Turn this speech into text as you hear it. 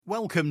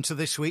Welcome to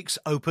this week's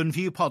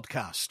OpenView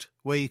podcast,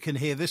 where you can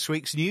hear this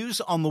week's news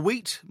on the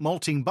wheat,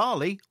 malting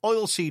barley,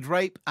 oilseed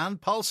rape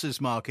and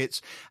pulses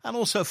markets, and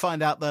also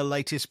find out their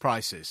latest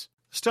prices.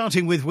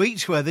 Starting with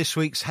wheat, where this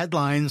week's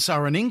headlines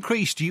are an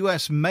increased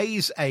US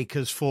maize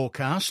acres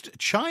forecast,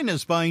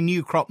 China's buying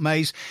new crop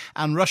maize,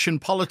 and Russian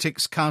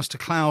politics cast a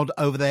cloud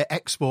over their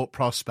export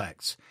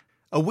prospects.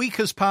 A week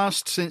has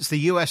passed since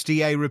the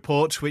USDA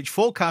report, which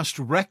forecast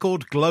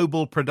record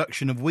global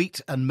production of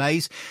wheat and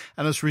maize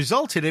and has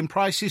resulted in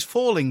prices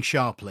falling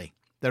sharply.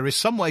 There is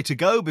some way to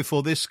go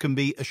before this can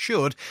be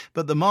assured,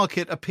 but the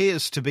market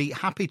appears to be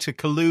happy to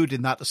collude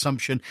in that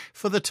assumption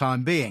for the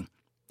time being.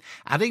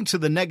 Adding to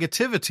the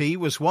negativity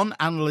was one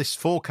analyst's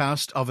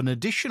forecast of an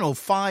additional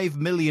 5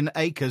 million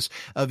acres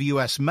of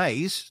US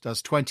maize,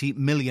 that's 20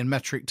 million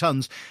metric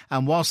tons,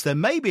 and whilst there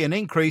may be an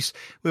increase,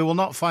 we will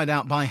not find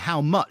out by how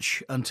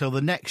much until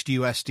the next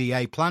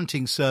USDA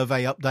planting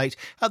survey update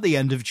at the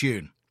end of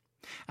June.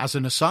 As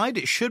an aside,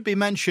 it should be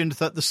mentioned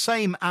that the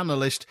same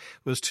analyst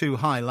was too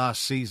high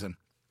last season.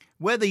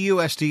 Where the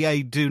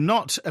USDA do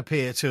not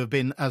appear to have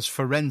been as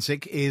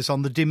forensic is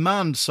on the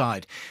demand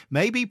side,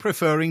 maybe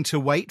preferring to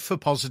wait for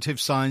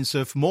positive signs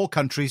of more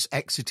countries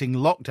exiting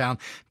lockdown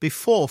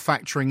before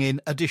factoring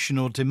in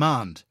additional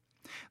demand.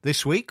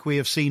 This week we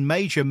have seen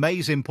major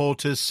maize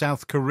importers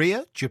South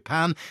Korea,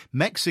 Japan,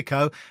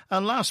 Mexico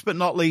and last but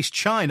not least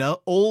China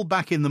all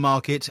back in the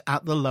market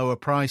at the lower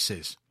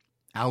prices.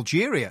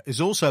 Algeria is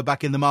also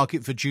back in the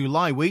market for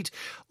July wheat,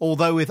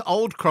 although with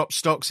old crop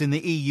stocks in the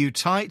EU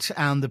tight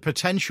and the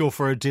potential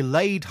for a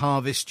delayed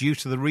harvest due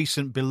to the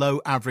recent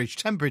below-average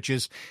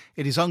temperatures,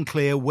 it is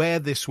unclear where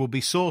this will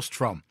be sourced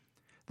from.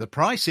 The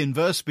price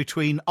inverse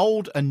between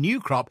old and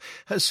new crop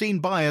has seen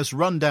buyers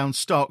run down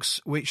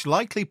stocks, which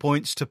likely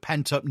points to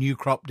pent-up new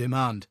crop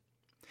demand.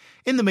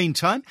 In the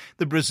meantime,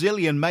 the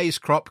Brazilian maize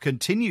crop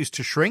continues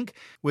to shrink,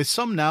 with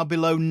some now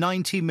below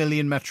 90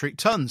 million metric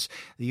tons.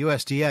 The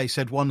USDA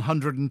said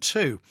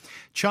 102.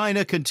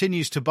 China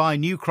continues to buy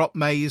new crop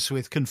maize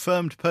with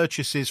confirmed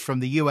purchases from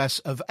the US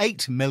of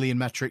 8 million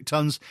metric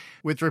tons,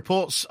 with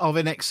reports of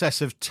in excess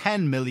of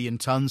 10 million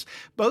tons,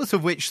 both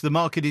of which the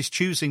market is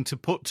choosing to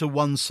put to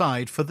one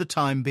side for the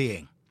time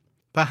being.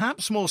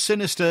 Perhaps more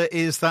sinister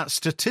is that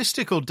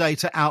statistical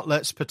data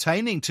outlets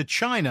pertaining to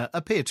China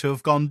appear to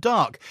have gone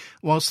dark,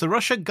 whilst the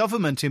Russian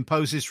government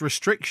imposes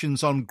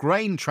restrictions on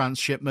grain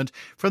transshipment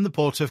from the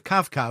port of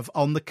Kavkaz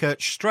on the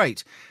Kerch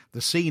Strait,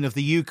 the scene of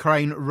the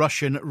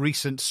Ukraine-Russian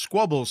recent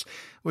squabbles,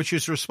 which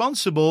is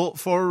responsible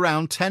for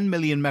around 10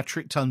 million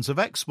metric tons of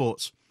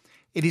exports.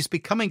 It is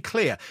becoming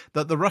clear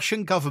that the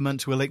Russian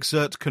government will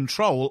exert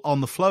control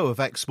on the flow of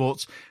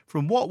exports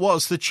from what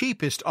was the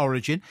cheapest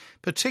origin,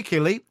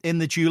 particularly in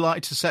the July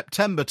to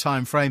September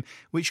timeframe,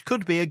 which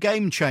could be a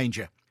game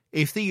changer.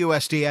 If the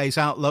USDA's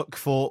outlook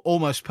for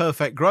almost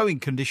perfect growing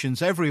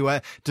conditions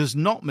everywhere does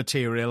not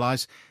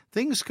materialise,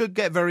 things could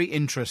get very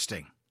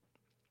interesting.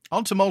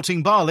 On to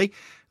malting barley.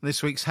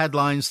 This week's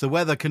headlines: the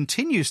weather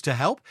continues to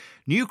help,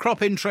 new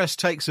crop interest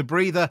takes a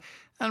breather,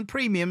 and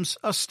premiums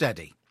are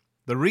steady.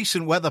 The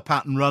recent weather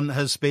pattern run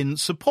has been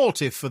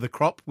supportive for the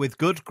crop, with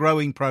good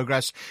growing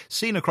progress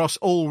seen across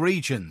all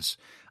regions.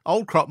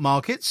 Old crop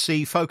markets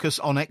see focus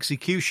on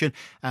execution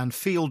and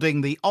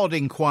fielding the odd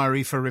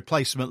inquiry for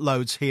replacement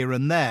loads here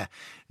and there.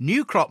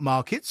 New crop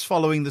markets,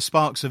 following the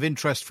sparks of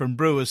interest from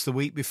brewers the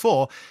week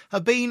before,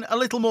 have been a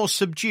little more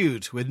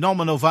subdued, with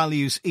nominal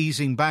values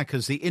easing back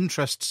as the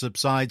interest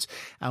subsides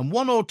and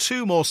one or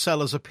two more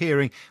sellers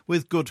appearing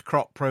with good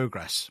crop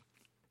progress.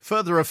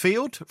 Further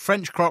afield,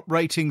 French crop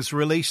ratings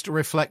released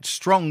reflect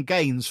strong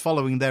gains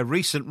following their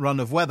recent run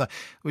of weather,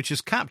 which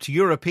has capped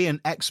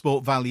European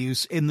export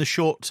values in the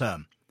short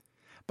term.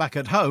 Back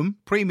at home,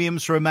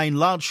 premiums remain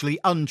largely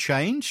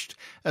unchanged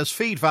as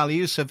feed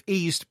values have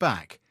eased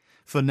back.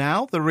 For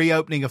now, the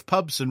reopening of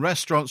pubs and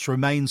restaurants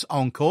remains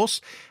on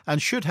course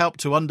and should help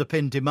to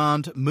underpin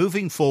demand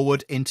moving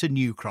forward into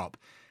new crop.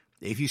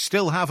 If you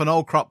still have an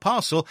old crop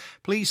parcel,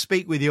 please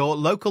speak with your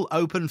local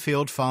open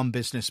field farm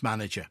business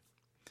manager.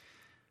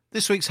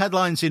 This week's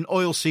headlines in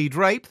oilseed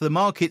rape: the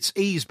markets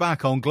ease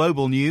back on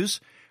global news,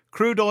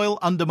 crude oil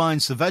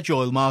undermines the veg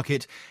oil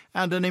market,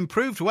 and an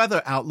improved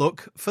weather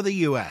outlook for the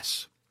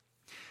US.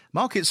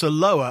 Markets are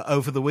lower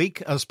over the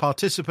week as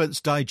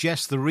participants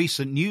digest the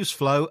recent news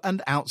flow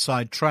and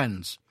outside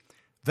trends.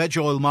 Veg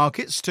oil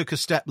markets took a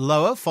step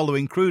lower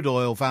following crude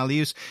oil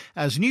values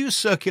as news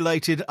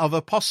circulated of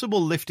a possible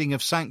lifting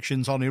of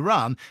sanctions on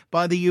Iran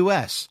by the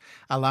US,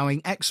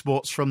 allowing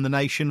exports from the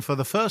nation for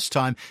the first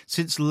time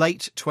since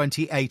late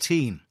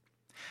 2018.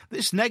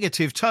 This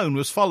negative tone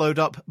was followed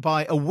up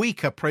by a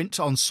weaker print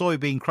on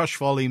soybean crush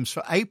volumes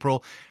for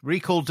April,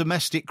 recalled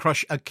domestic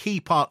crush a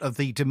key part of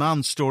the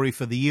demand story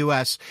for the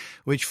US,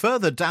 which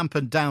further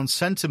dampened down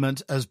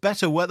sentiment as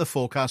better weather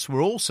forecasts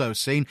were also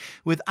seen,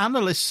 with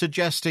analysts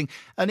suggesting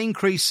an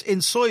increase in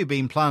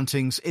soybean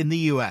plantings in the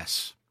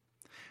US.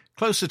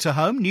 Closer to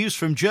home, news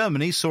from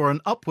Germany saw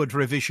an upward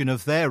revision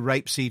of their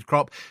rapeseed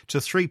crop to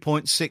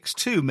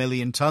 3.62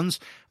 million tonnes,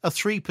 a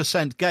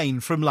 3% gain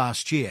from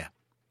last year.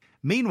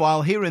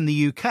 Meanwhile, here in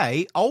the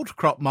UK, old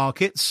crop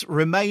markets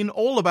remain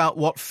all about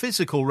what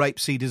physical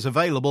rapeseed is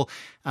available,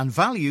 and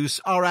values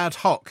are ad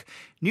hoc.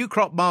 New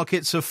crop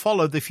markets have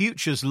followed the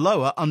futures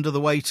lower under the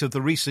weight of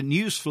the recent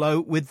news flow,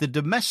 with the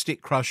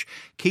domestic crush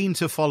keen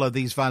to follow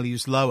these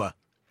values lower.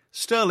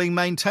 Sterling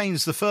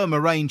maintains the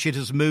firmer range it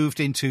has moved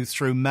into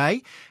through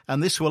May,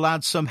 and this will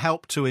add some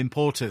help to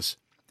importers.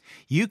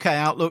 UK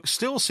outlook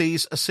still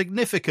sees a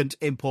significant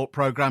import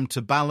programme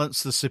to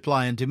balance the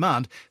supply and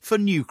demand for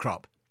new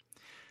crop.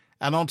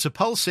 And on to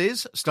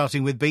pulses,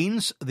 starting with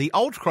beans. The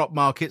old crop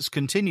markets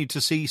continue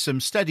to see some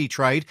steady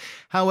trade,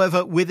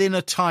 however within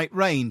a tight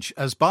range,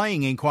 as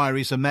buying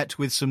inquiries are met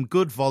with some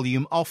good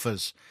volume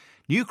offers.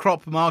 New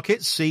crop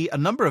markets see a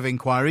number of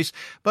inquiries,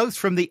 both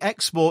from the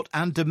export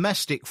and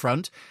domestic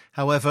front.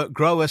 However,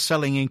 grower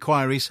selling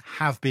inquiries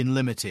have been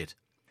limited.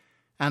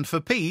 And for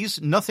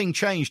peas, nothing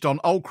changed on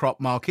old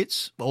crop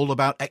markets, all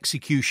about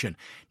execution.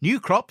 New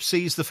crop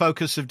sees the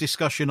focus of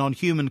discussion on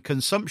human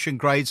consumption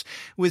grades,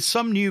 with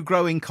some new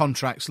growing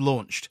contracts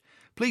launched.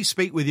 Please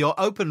speak with your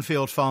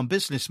Openfield Farm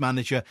business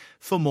manager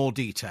for more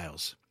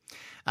details.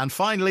 And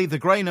finally, the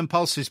Grain and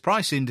Pulses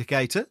price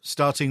indicator,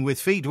 starting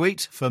with feed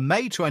wheat for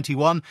May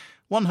 21,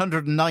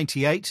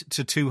 £198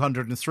 to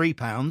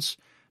 £203,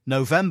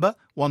 November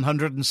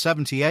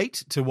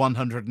 £178 to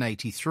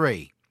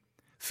 £183.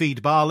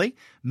 Feed barley,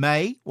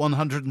 May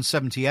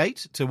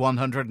 £178 to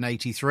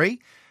 £183,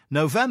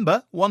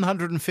 November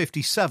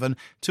 £157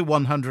 to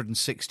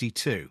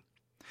 £162.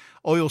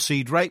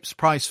 Oilseed rapes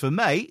price for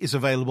May is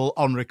available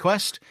on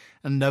request,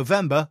 and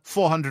November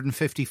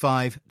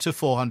 £455 to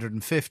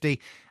 £450,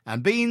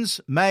 and beans,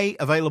 May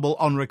available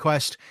on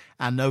request,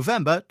 and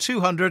November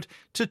 £200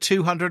 to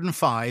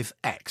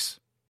 £205x.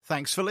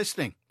 Thanks for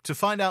listening. To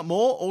find out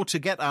more or to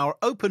get our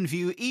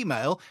OpenView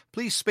email,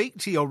 please speak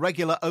to your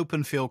regular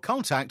Openfield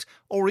contact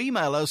or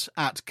email us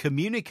at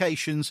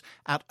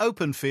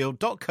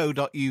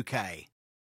communications@openfield.co.uk.